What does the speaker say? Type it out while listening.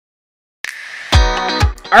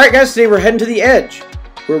Alright guys, today we're heading to the Edge,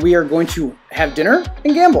 where we are going to have dinner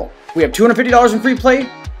and gamble. We have $250 in free play,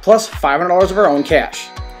 plus $500 of our own cash.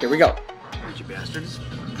 Here we go. Alright, you bastards.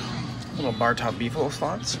 Little bar top beefalo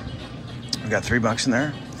slots. We've got $3 in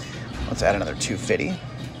there. Let's add another $2.50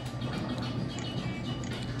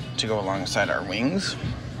 to go alongside our wings.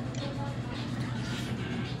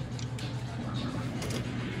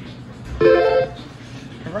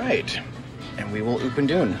 Alright, and we will oop and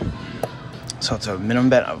doon. So it's a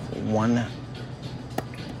minimum bet of $120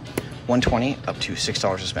 up to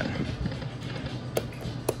 $6 to spin.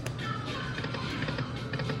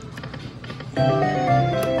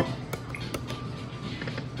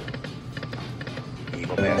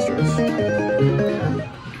 Evil bastards.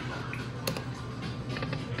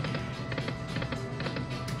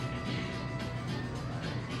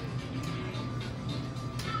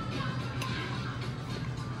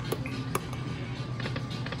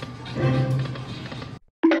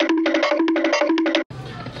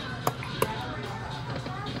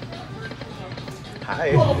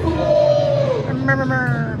 Hi.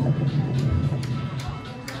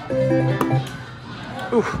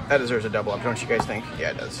 Ooh, that deserves a double up, don't you guys think?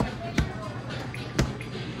 Yeah, it does.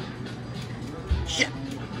 Shit.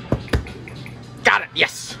 Got it,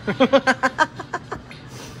 yes.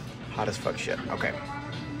 Hot as fuck shit, okay.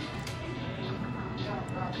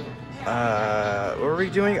 What were we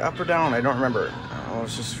doing, up or down? I don't remember.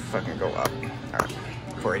 Let's just fucking go up. All right,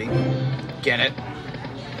 480. Get it.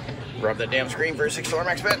 Rub that damn screen for a $6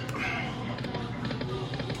 max bet.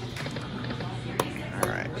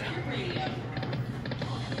 Alright.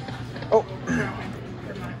 Oh!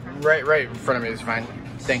 Right in front of me is fine.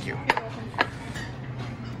 Thank you.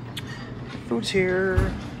 Food's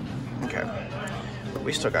here. Okay. But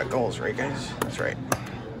we still got goals, right guys? That's right.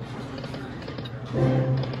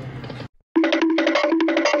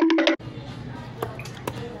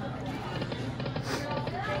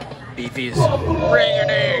 Beefies.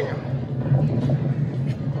 Ring-a-ding!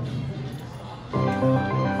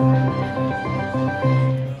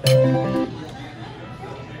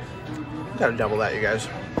 Gotta double that, you guys.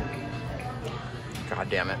 God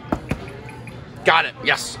damn it. Got it,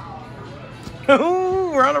 yes.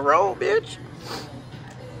 Ooh, we're on a roll, bitch.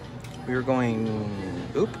 We were going,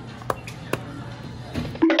 oop.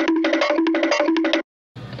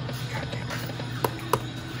 God damn it.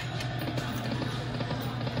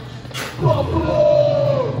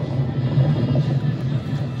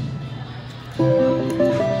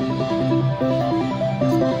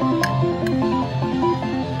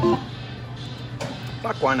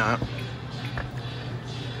 Fuck, why not?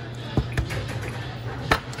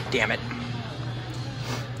 Damn it.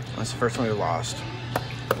 That's the first one we lost.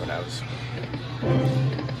 What else?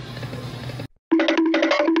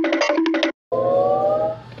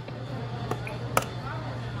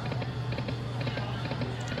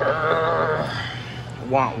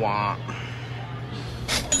 Wah wah.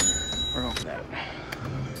 We're going for that.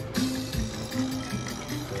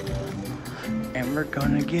 And we're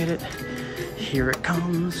gonna get it. Here it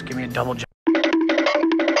comes. Give me a double jump.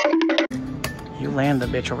 You land the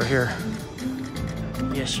bitch over here.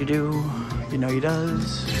 Yes, you do. You know he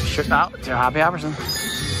does. Sure. Oh, it's a Hoppy Hopperson.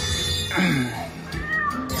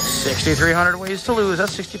 6,300 ways to lose.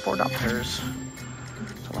 That's $64. That's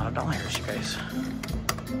a lot of dollars, you guys.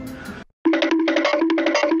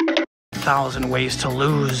 1,000 ways to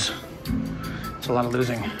lose. It's a lot of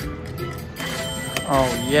losing. Oh,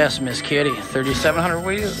 yes, Miss Kitty. 3,700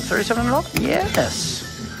 ways. $3,700? Yes.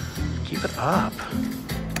 Keep it up.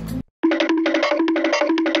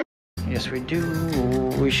 Yes, we do.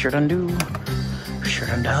 We sure done do. Sure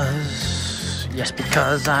done does. Yes,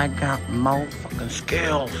 because I got more fucking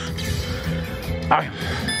skills. Alright.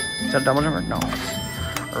 Is that a double number? No.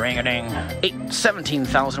 Ring-a-ding.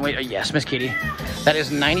 17,000 weight. Yes, Miss Kitty. That is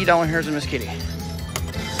 $90 here, Miss Kitty.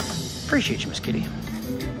 Appreciate you, Miss Kitty.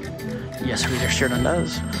 Yes, we sure done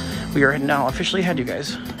does. We are now officially ahead, you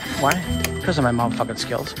guys. Why? Because of my motherfucking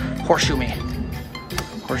skills. Horseshoe me.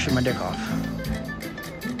 Horseshoe my dick off.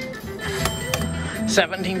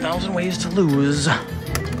 17,000 ways to lose.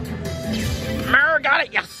 Got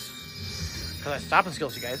it, yes! Because I stopping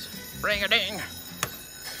skills, you guys. Ring-a-ding.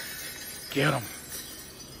 Get him.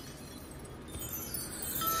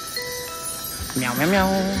 Meow, meow,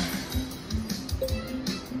 meow.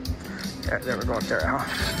 There we go up there, huh?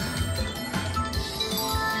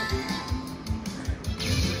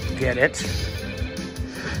 Get it.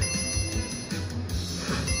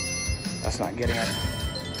 That's not getting it.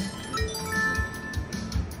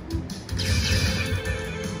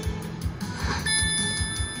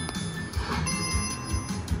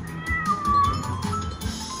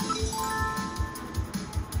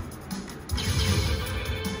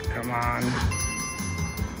 Come on.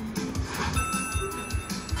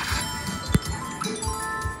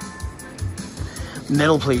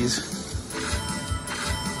 Middle, please.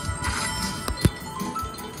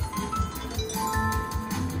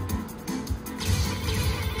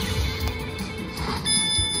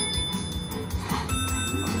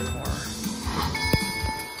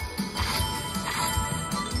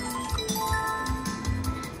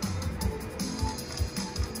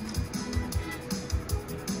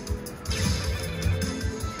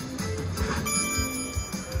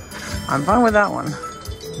 I'm fine with that one.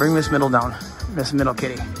 Bring Miss Middle down. Miss Middle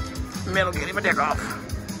Kitty. Middle Kitty, my dick off.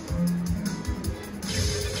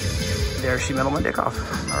 There she middle my dick off.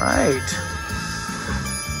 All right.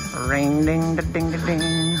 Ring ding da ding da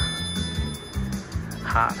ding.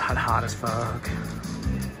 Hot, hot, hot as fuck.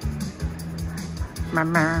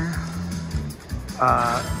 Mama.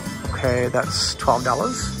 Okay, that's $12.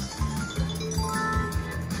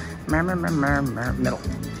 Middle.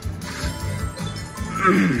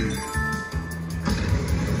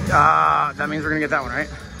 That means we're gonna get that one, right?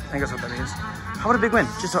 I think that's what that means. How about a big win?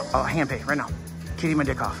 Just a hand pay right now. Kitty my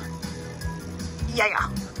dick off. Yeah.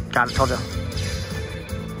 Got it, told you.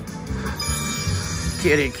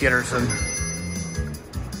 Kitty Kitterson.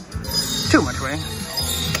 Too much winning.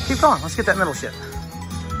 Keep going, let's get that middle shit.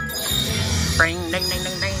 Ring, ding, ding,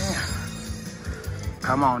 ding, ding.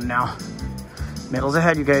 Come on now. Middle's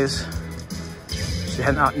ahead, you guys.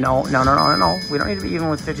 No. We don't need to be even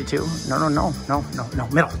with 52. No.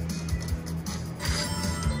 Middle.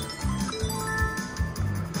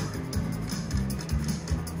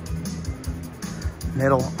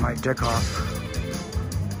 Middle, my dick off.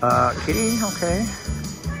 Kitty, okay.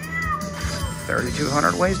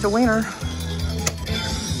 3,200 ways to wiener.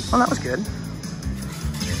 Well, that was good.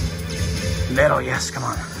 Middle, yes, come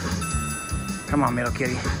on. Come on, middle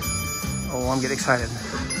kitty. Oh, I'm getting excited.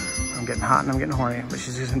 I'm getting hot and I'm getting horny, but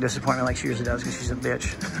she's just gonna disappoint me like she usually does because she's a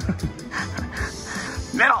bitch.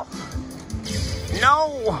 Middle!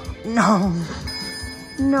 No!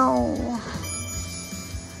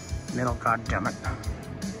 Middle, goddammit.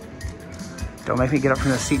 Don't make me get up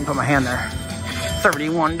from the seat and put my hand there.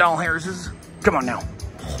 31 doll hairs. Come on now.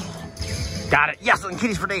 Got it. Yes, and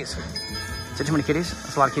kitties for days. Is that too many kitties?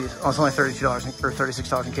 That's a lot of kitties. Oh, it's only $32 or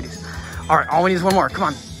 $36 in kitties. All right, all we need is one more. Come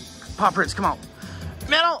on. Pop Ritz, come on.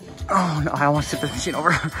 Middle. Oh, no, I don't want to tip this machine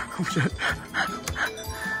over. Oh, shit.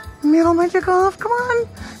 Middle magic off. Come on.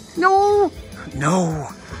 No.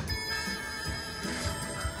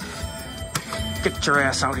 Get your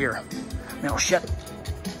ass out here. Middle shit.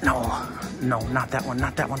 No, not that one.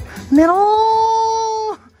 Middle.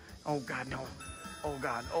 Oh, God, no. Oh,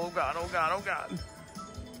 God.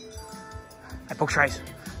 I poke tries.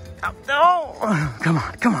 Oh, no.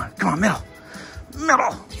 Come on, middle.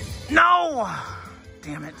 No.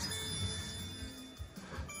 Damn it.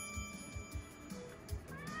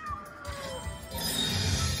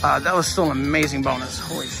 That was still an amazing bonus.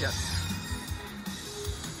 Holy shit.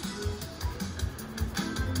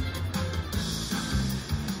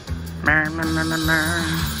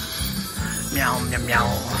 Meow.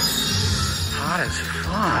 Hot as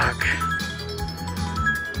fuck.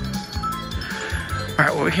 All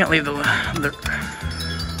right, well, we can't leave the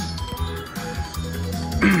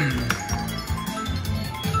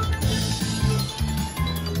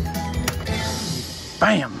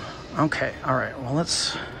Bam. Okay. All right. Well,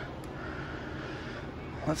 let's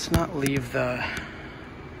not leave the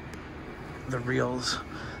reels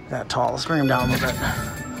that tall. Let's bring them down a little bit.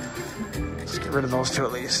 Let's get rid of those two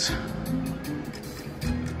at least.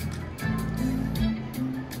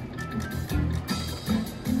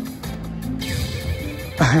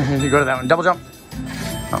 You go to that one. Double jump.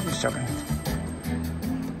 Oh, I'm just joking.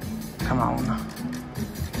 Come on.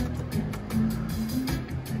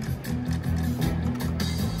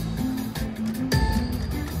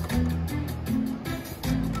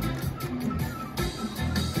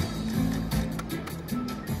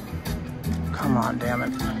 Come on, damn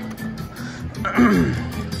it.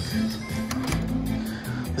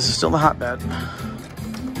 This is still the hotbed.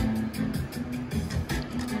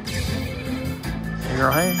 You're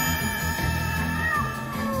right.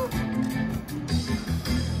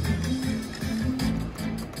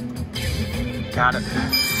 Got it.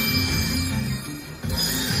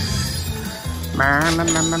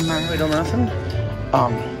 We don't nothing.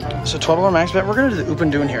 So $12 max bet. We're gonna do the oop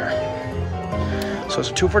and doing here. So it's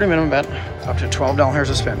a $240 minimum bet, up to $12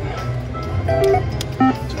 a spin.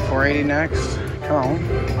 So $480 next. Come on.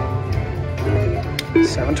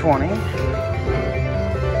 $720.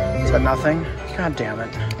 Is that nothing? God damn it.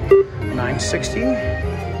 $960.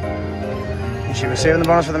 And she was saving the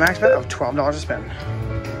bonus for the max bet of $12 a spin.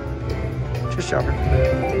 Just joking.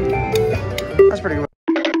 That's pretty good.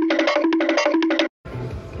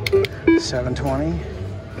 720.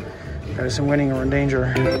 Got us some winning, we're in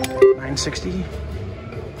danger. 960.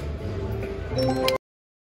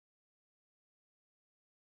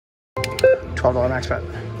 $12 max bet.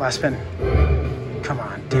 Last spin. Come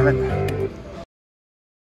on, damn it.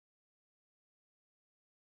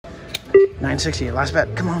 960, last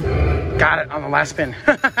bet. Come on. Got it on the last spin.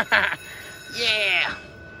 Yeah.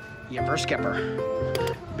 You first skipper.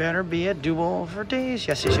 Better be a duel for days.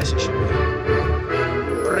 Yes, yes, yes, it should be.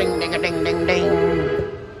 Ring, ding, a ding, ding, ding.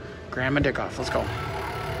 Grab my dick off. Let's go.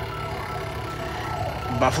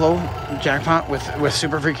 Buffalo jackpot with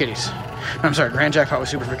super free kitties. I'm sorry, grand jackpot with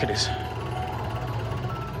super free kitties.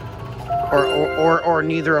 Or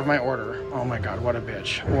neither of my order. Oh my god, what a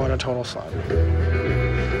bitch. What a total slut.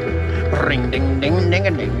 Ring, ding, ding, ding,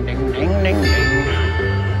 a ding, ding, ding, ding, ding.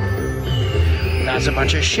 That's a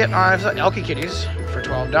bunch of shit. I've got Elky kitties for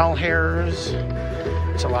 12 doll hairs.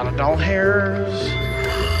 It's a lot of doll hairs.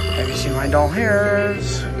 Have you seen my doll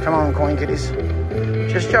hairs? Come on, coin kitties.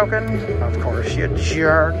 Just joking. Of course, you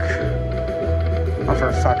jerk. Oh,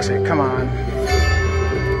 for fuck's sake, come on.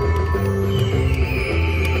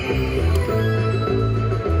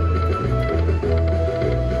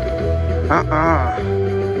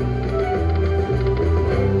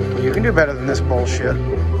 You can do better than this bullshit.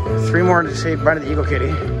 3 more to say bye to the Eagle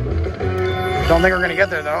Kitty. Don't think we're gonna get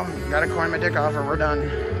there though. Gotta coin my dick off or we're done.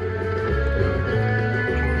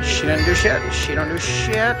 She didn't do shit. She don't do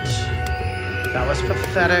shit. That was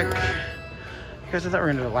pathetic. Because I thought we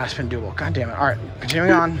were gonna do the last spin duel. God damn it. Alright,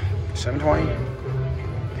 continuing on. 720.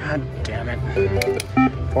 God damn it.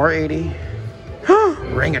 480.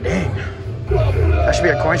 Ring-a-ding. That should be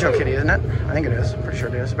a coin show kitty, isn't it? I think it is. Pretty sure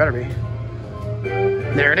it is. It better be.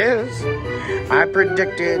 There it is. I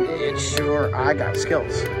predicted it. Sure, I got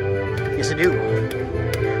skills. Yes, I do.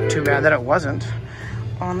 Too bad that it wasn't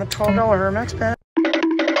on the $12 max bet.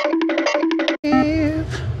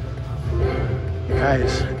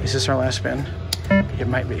 Guys, is this our last spin? It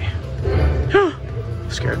might be.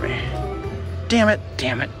 Scared me. Damn it,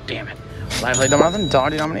 damn it, damn it. Lively nothing, dollar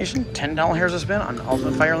denomination, $10 hairs a spin on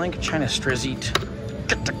Ultimate Fire Link, China Strizit.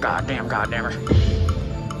 Get the goddammer.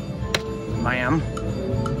 Ma'am.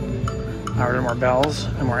 I ordered more bells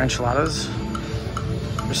and more enchiladas.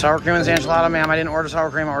 The sour cream is enchilada, ma'am. I didn't order sour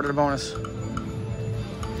cream, I ordered a bonus.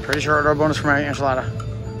 Pretty sure I ordered a bonus for my enchilada.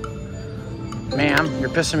 Ma'am, you're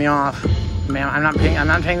pissing me off. Ma'am, I'm not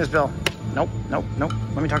paying this bill. Nope.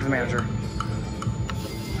 Let me talk to the manager.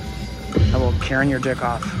 I will Karen your dick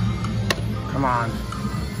off. Come on.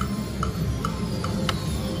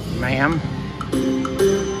 Ma'am.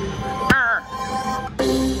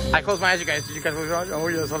 I closed my eyes, you guys. Did you guys close your eyes? Oh,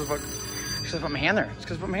 yes, what the fuck? She said, put my hand there. It's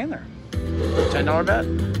because I put my hand there. $10 bet.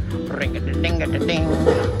 Ring-a-ding-a-ding.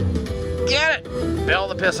 Get it! Bell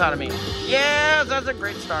the piss out of me. Yes, that's a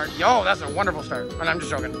great start. Yo, that's a wonderful start. And I'm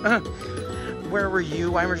just joking. Where were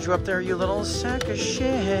you? Why weren't you up there, you little sack of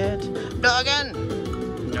shit? Duggan!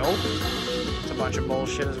 Nope. It's a bunch of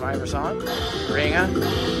bullshit as I ever saw it.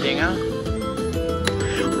 Ring-a-dinga.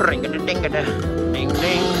 Ring-a-ding-a-ding-ding.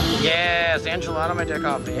 Yes, enchilada my dick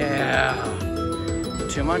off. Yeah.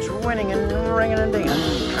 Too much winning and ring-a-ding-a.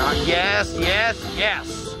 Yes.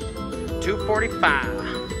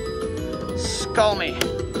 245. Skull me.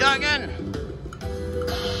 Duggan!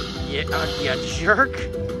 Yeah, you jerk.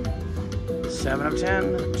 7 of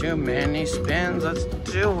 10. Too many spins. Let's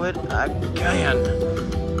do it again.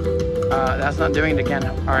 That's not doing it again.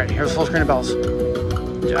 Alright, here's full screen of bells.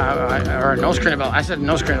 Or no screen of bells. I said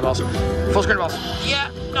no screen of bells. Full screen of bells. Yeah.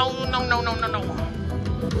 No.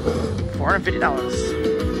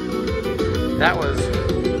 $450. That was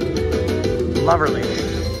loverly.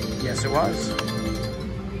 Yes, it was.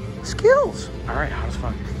 Skills. Alright, how was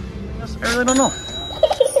fun? I really don't know.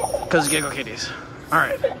 Because Giggle Kitties.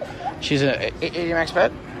 Alright. She's a 80 max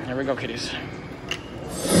bet. Here we go, kitties.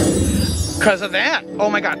 Because of that. Oh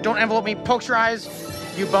my god, don't envelope me. Pokes your eyes.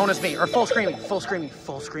 You bonus me. Or full screaming,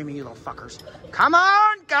 you little fuckers. Come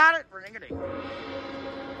on! Got it! Ring-a-ding.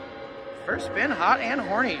 First spin, hot and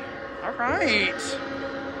horny. Alright.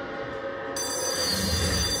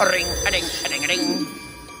 Ring-a-ding-a-ding-a-ding.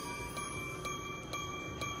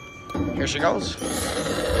 Here she goes.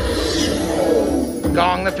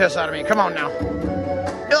 Gong the piss out of me. Come on now.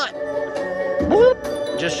 Do it. Whoop.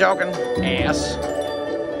 Just joking. Ass.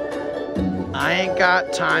 I ain't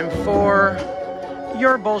got time for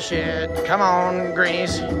your bullshit. Come on,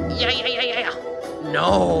 greenies. Yeah.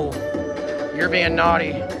 No. You're being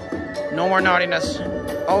naughty. No more naughtiness.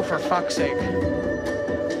 Oh, for fuck's sake.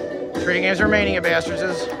 3 games remaining, you bastards.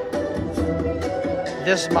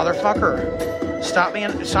 This motherfucker. Stop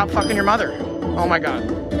fucking your mother. Oh my god.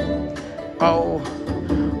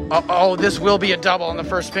 Oh, this will be a double on the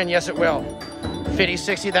first spin. Yes, it will. 50,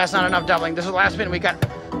 60, that's not enough doubling. This is the last spin we got.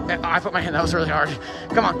 Oh, I put my hand, that was really hard.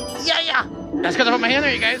 Come on. Yeah. That's because I put my hand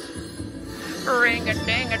there, you guys.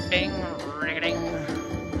 Ring-a-ding-a-ding,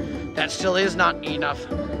 ring-a-ding. That still is not enough.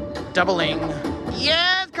 Doubling.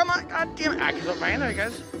 Yes, come on. God damn it. I can put my hand there, you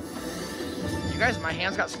guys. You guys, my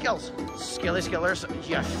hand's got skills. Skillers.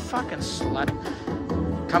 You fucking slut.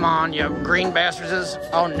 Come on, you green bastards.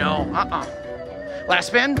 Oh, no. Last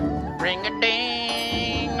spin.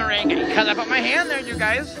 Ring-a-ding, ring-a-ding. Because I put my hand there, you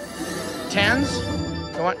guys. Tens.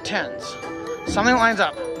 I want tens. Something lines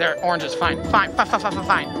up. There, oranges. Fine.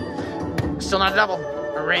 Still not a double.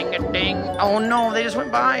 Ring-a-ding. Oh, no, they just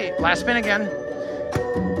went by. Last spin again.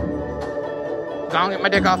 Gonna get my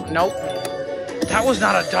dick off. Nope. That was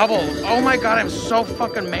not a double. Oh my god, I'm so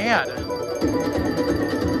fucking mad.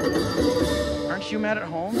 Aren't you mad at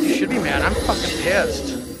home? You should be mad. I'm fucking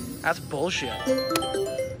pissed. That's bullshit.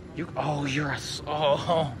 You're a...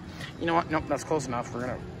 Oh. You know what? Nope, that's close enough.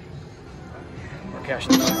 We're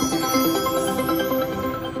cashing this.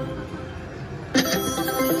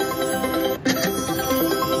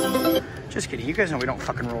 Just kidding. You guys know we don't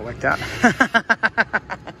fucking roll like that.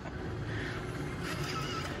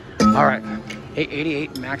 All right.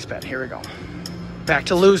 888 max bet. Here we go. Back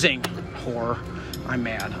to losing. Whore. I'm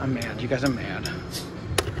mad. You guys are mad.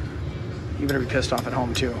 You better be pissed off at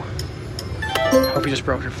home too. Hope you just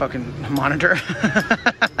broke your fucking monitor.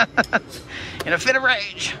 In a fit of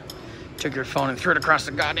rage. Took your phone and threw it across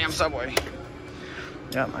the goddamn subway.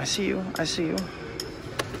 Yep, I see you.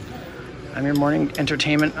 I'm your morning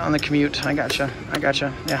entertainment on the commute. I gotcha.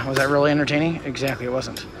 Yeah, was that really entertaining? Exactly, it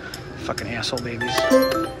wasn't. Fucking asshole babies.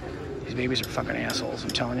 These babies are fucking assholes, I'm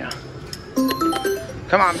telling you.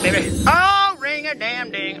 Come on, baby. Oh, ring a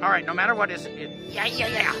damn ding. All right, no matter what is it.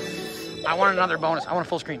 Yeah. I want another bonus. I want a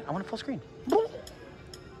full screen. Or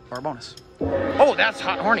a bonus. Oh, that's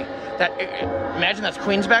hot and horny. Imagine that's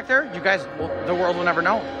queens back there. You guys, the world will never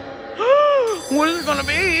know. What is it gonna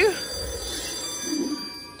be?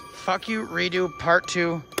 Fuck you, redo, part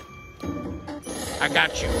 2. I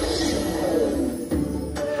got you.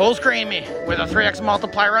 Full screen me with a 3x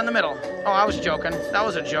multiplier in the middle. Oh, I was joking. That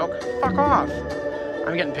was a joke. Fuck off.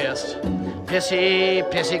 I'm getting pissed. Pissy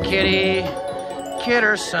kitty.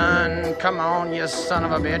 Kidder son. Come on, you son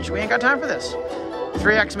of a bitch. We ain't got time for this.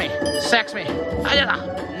 3x me. Sex me.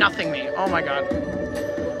 Nothing me. Oh my god.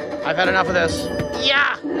 I've had enough of this.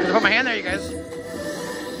 Yeah! Because I put my hand there, you guys.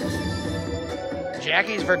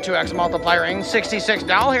 Jackie's for 2x multipliering. 66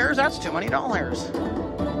 doll hairs. That's too many doll hairs.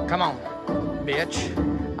 Come on, bitch.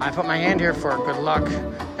 I put my hand here for good luck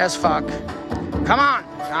as fuck. Come on.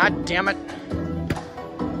 God damn it.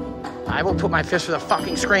 I will put my fist for the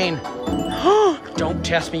fucking screen. Don't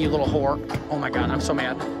test me, you little whore. Oh my god, I'm so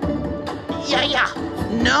mad. Yeah.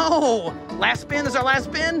 No. Last spin. This is our last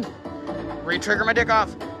spin. Re-trigger my dick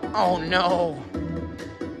off. Oh no.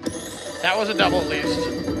 That was a double at least.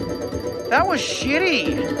 That was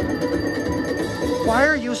shitty. Why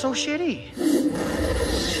are you so shitty?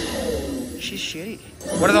 She's shitty.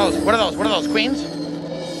 What are those, queens?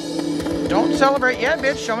 Don't celebrate yet,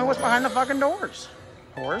 bitch. Show me what's behind the fucking doors.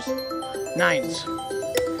 Whores? Nines.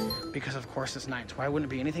 Because of course it's nines. Why wouldn't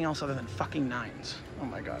it be anything else other than fucking nines? Oh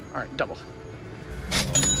my god. Alright, double.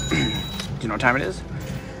 Do you know what time it is?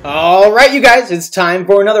 Alright, you guys. It's time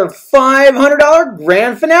for another $500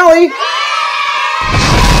 grand finale.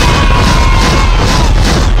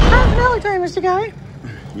 Grand finale time, SDGuy.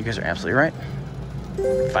 You guys are absolutely right.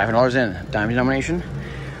 $500 in, dime denomination.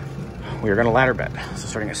 We are going to ladder bet. So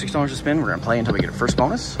starting at $6 a spin, we're going to play until we get a first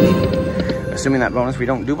bonus. Assuming that bonus we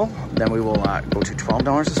don't double, then we will go to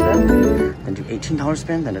 $12 a spin, then do $18 a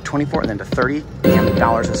spin, then to $24, and then to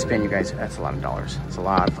 $30 a spin, you guys. That's a lot of dollars. It's a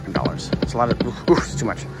lot of fucking dollars. It's a lot of, it's too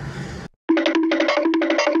much.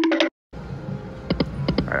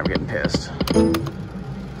 All right, I'm getting pissed.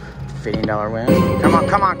 $15 win.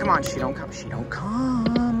 Come on. She don't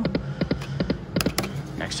come.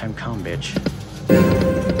 Next time come, bitch.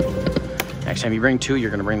 Next time you bring 2,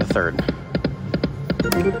 you're gonna bring the 3rd.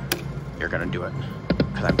 You're gonna do it.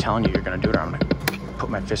 Because I'm telling you, you're gonna do it, or I'm gonna put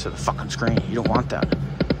my fist to the fucking screen. You don't want that.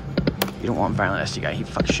 You don't want violent SDGuy. He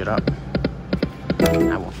fucks shit up.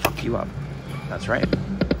 And I will fuck you up. That's right.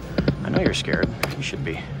 I know you're scared. You should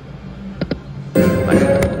be.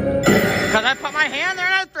 Because I put my hand there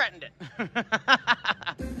and I threatened it.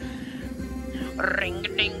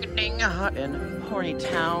 Ring-a-ding-a-ding, hot and horny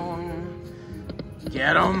town.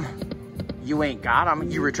 Get him. You ain't got him.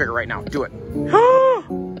 You re-trigger right now. Do it.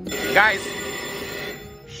 Guys,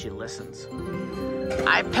 she listens.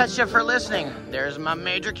 I pet you for listening. There's my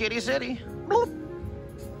major kitty city. Bloop.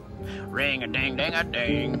 Ring a ding ding a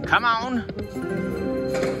ding. Come on.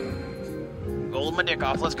 Gold my dick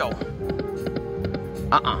off. Let's go.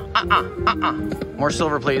 More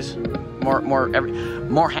silver, please. More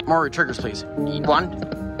triggers, please. One.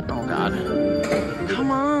 Oh God.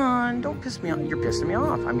 Come on. Don't piss me off. You're pissing me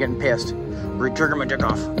off. I'm getting pissed. Retrigger my dick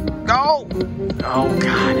off. Go. Oh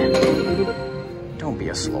God. Don't be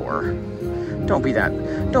a slower. Don't be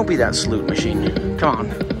that sloot machine. Come on.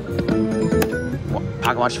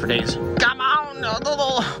 Pocket watch for days. Come on. No.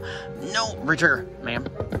 Retrigger, ma'am.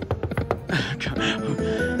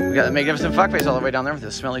 We got the magnificent fuckface all the way down there with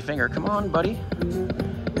his smelly finger. Come on, buddy.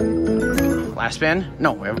 Last spin?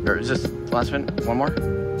 No, is this the last spin? One more?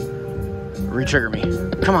 Retrigger me.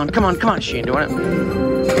 Come on. She ain't doing it.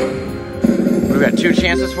 We've got 2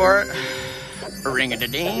 chances for it.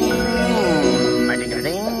 Ring-a-da-ding.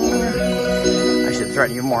 Ding-a-da-ding. I should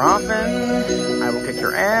threaten you more often. I will kick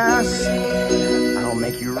your ass. I will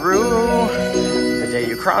make you rue the day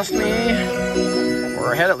you crossed me.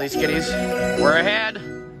 We're ahead at least, kitties. We're ahead.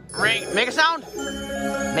 Ring. Make a sound.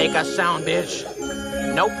 Make a sound, bitch.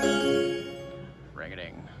 Nope.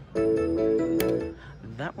 Ring-a-ding.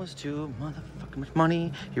 That was too motherfucking much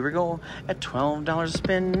money. Here we go at $12 a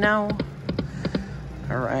spin now.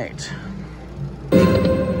 All right.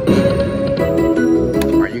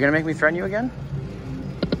 Are you gonna make me threaten you again?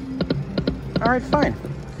 All right, fine.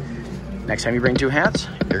 Next time you bring 2 hats,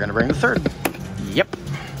 you're gonna bring the 3rd. Yep.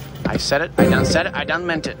 I said it, I done said it, I done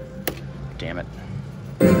meant it. Damn it.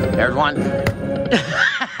 There's one.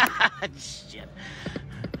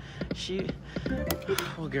 Shit.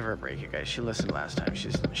 We'll give her a break, you guys. She listened last time.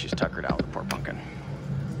 She's tuckered out, the poor pumpkin.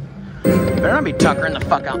 Better not be tuckering the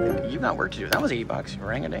fuck out. You got work to do. That was $80.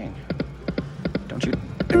 Ring-a-ding. Don't you?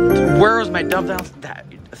 Where was my dove? That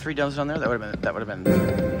 3 doves on there. That would have been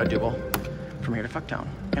a double from here to Fucktown.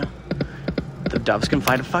 Yeah. The doves can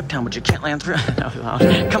fly to Fucktown, but you can't land through. Come on.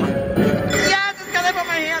 Yes, it's got up on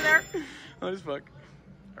my hand there. What is fuck?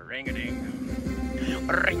 Ring-a-ding.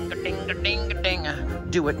 Ring-a-ding-a-ding-a-ding.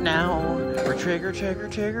 Do it now. Trigger.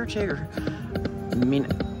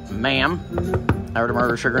 Ma'am. I heard a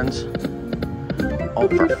murder triggers. Oh,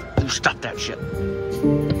 stop that shit.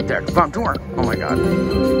 There, front door. Oh my God.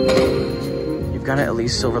 You've got to at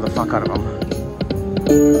least silver the fuck out of them.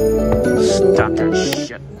 Stop that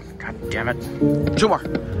shit. God damn it. 2 more.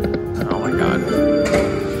 Oh my God.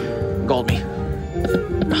 Gold me.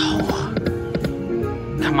 Oh.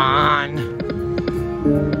 Come on.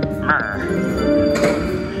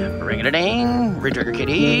 Ring-a-ding. Retrigger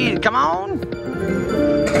kitty. Come on.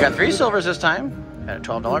 We got 3 silvers this time. At a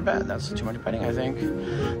 $12 bet. That's too much betting, I think.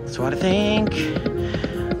 That's what I think.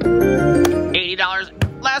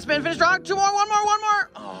 $80. Last spin, finish strong. 2 more, one more.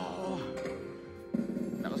 Oh.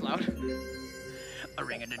 That was loud. A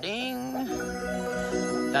ring-a-ding.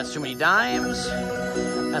 That's too many dimes.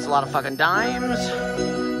 That's a lot of fucking dimes.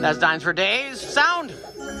 That's dimes for days. Sound.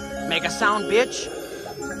 Make a sound, bitch.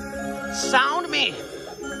 Sound me.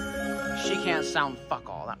 She can't sound fuck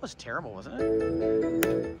all. That was terrible, wasn't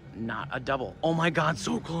it? Not a double. Oh my God,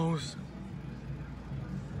 so close.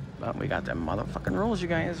 But we got them motherfucking rules, you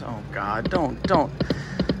guys. Oh God,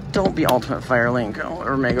 don't be Ultimate Fire Link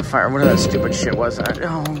or Mega Fire. Whatever that stupid shit was.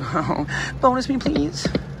 Oh no. Bonus me, please.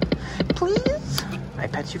 Please. I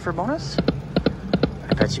pet you for bonus.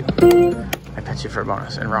 I pet you for a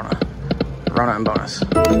bonus. And Rona and bonus. You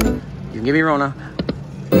can give me Rona.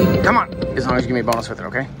 Come on. As long as you give me a bonus with it,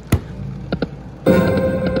 okay?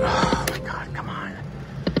 Oh my God, come on.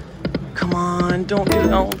 Come on, don't do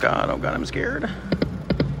it. Oh God, I'm scared.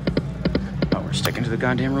 Oh, we're sticking to the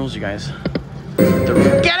goddamn rules, you guys.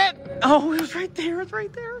 Get it! Oh, it was right there,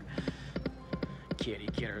 Kitty,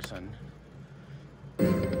 get her, son.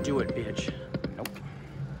 Do it, bitch. Nope.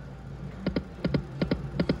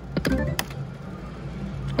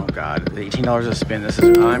 Oh God, the $18 a spin.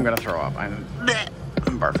 I'm gonna throw up. I'm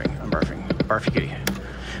barfing. Barfy kitty.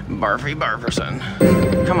 Barfy barferson.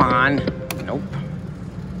 Come on. Nope.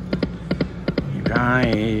 You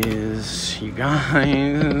guys.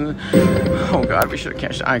 Oh God, we should have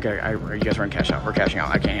cashed. You guys were in cash out. We're cashing out.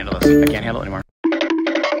 I can't handle this. I can't handle it anymore.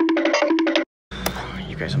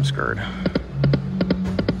 You guys, I'm scared.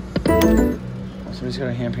 Somebody's got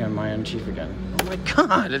a hand pay on Mayan Chief again. Oh my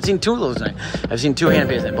God, I've seen 2 of those tonight. I've seen 2 hand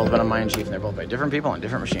pays. They've both been on Mayan Chief, and they're both by different people on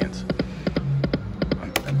different machines.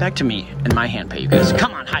 Back to me and my hand pay, you guys.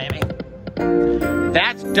 Come on, hi, Amy.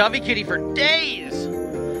 That's Dovey Kitty for days.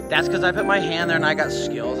 That's because I put my hand there and I got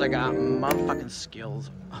skills. I got motherfucking skills.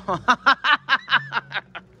 Do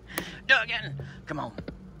it again. Come on.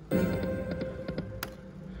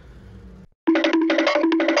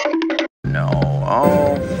 no.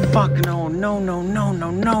 Oh, fuck no. No, no, no,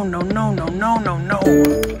 no, no, no, no, no, no, no, no.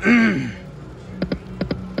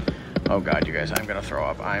 Oh, God, you guys, I'm going to throw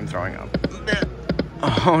up. I'm throwing up.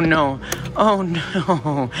 Oh, no. Oh,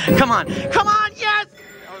 no. Come on. Come on, yes!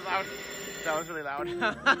 That was loud. That was really loud.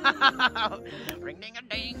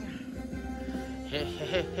 Ring-ding-a-ding.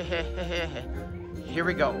 Here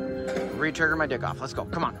we go. Re-trigger my dick off. Let's go.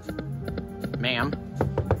 Come on. Ma'am.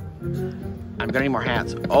 I'm gonna need more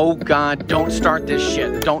hats. Oh, God. Don't start this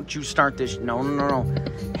shit. Don't you start this. No, no, no, no.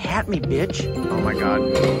 Hat me, bitch. Oh, my God.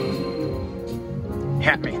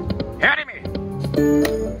 Hat me. Hattie me.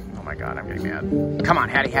 Oh, my God. I'm getting mad. Come on,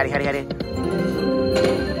 Hattie, Hattie, Hattie, Hattie.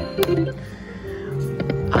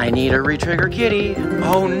 I need a re-trigger kitty.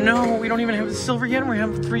 Oh, no. We don't even have the silver yet. We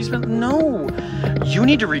have 3 spins. No. You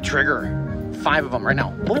need to re-trigger 5 of them right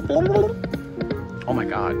now. Oh, my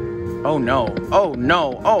God. Oh, no. Oh,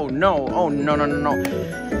 no. Oh, no. Oh, no, no, no, no.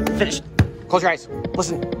 Finish. Close your eyes.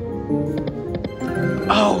 Listen.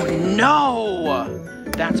 Oh, no.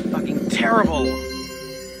 That's fucking terrible.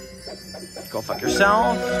 Go fuck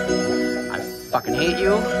yourself. I fucking hate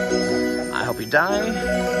you. I hope you die.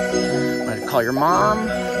 I'm gonna call your mom.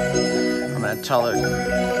 I'm gonna tell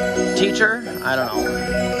the teacher. I don't know.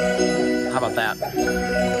 How about that?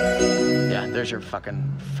 Yeah, there's your fucking...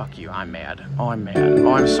 Fuck you. I'm mad. Oh, I'm mad.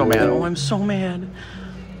 Oh, I'm so mad. Oh, I'm so mad.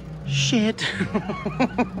 Shit.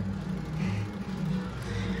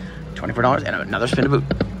 $24 and another spin to boot.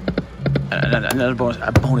 Another bonus.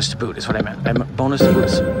 A bonus to boot is what I meant. I meant bonus to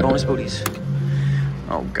boots. Bonus booties.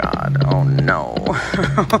 Oh, God. Oh, no.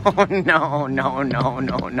 Oh, no, no, no,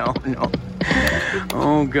 no, no, no.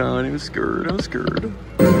 Oh, God. I'm scared. I'm scared.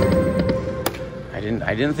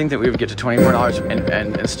 I didn't think that we would get to $24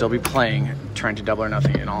 and still be playing, trying to double or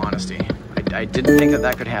nothing, in all honesty. I didn't think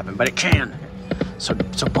that could happen, but it can. So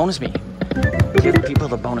bonus me. Give people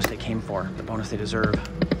the bonus they came for, the bonus they deserve.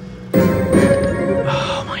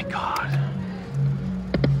 Oh, my God.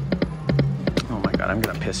 Oh, my God. I'm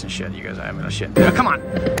going to piss and shit, you guys. I'm going to shit. Oh, come on.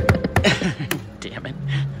 Damn it.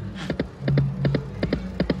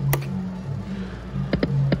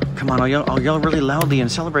 Come on, I'll yell really loudly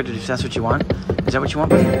and celebrate it if that's what you want. Is that what you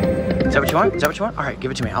want, buddy? Is that what you want? Is that what you want? All right,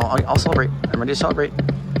 give it to me. I'll celebrate. I'm ready to celebrate.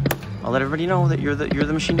 I'll let everybody know that you're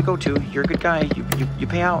the machine to go to. You're a good guy. You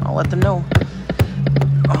pay out. I'll let them know.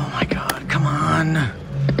 Oh my God! Come on!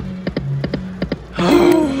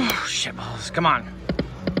 Oh shitballs! Come on!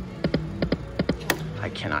 I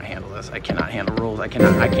cannot handle this. I cannot handle rules. I can't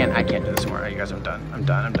do this anymore. You guys, I'm done. I'm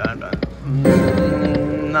done.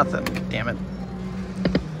 Nothing. Damn it.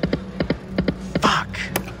 Fuck.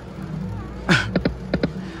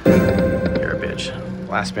 You're a bitch.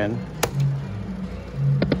 Last spin.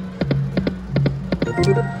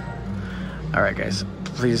 Alright, guys.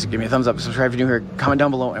 Please give me a thumbs up, subscribe if you're new here, comment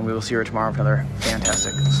down below, and we will see you here tomorrow for another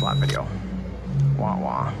fantastic slot video. Wah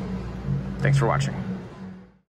wah. Thanks for watching.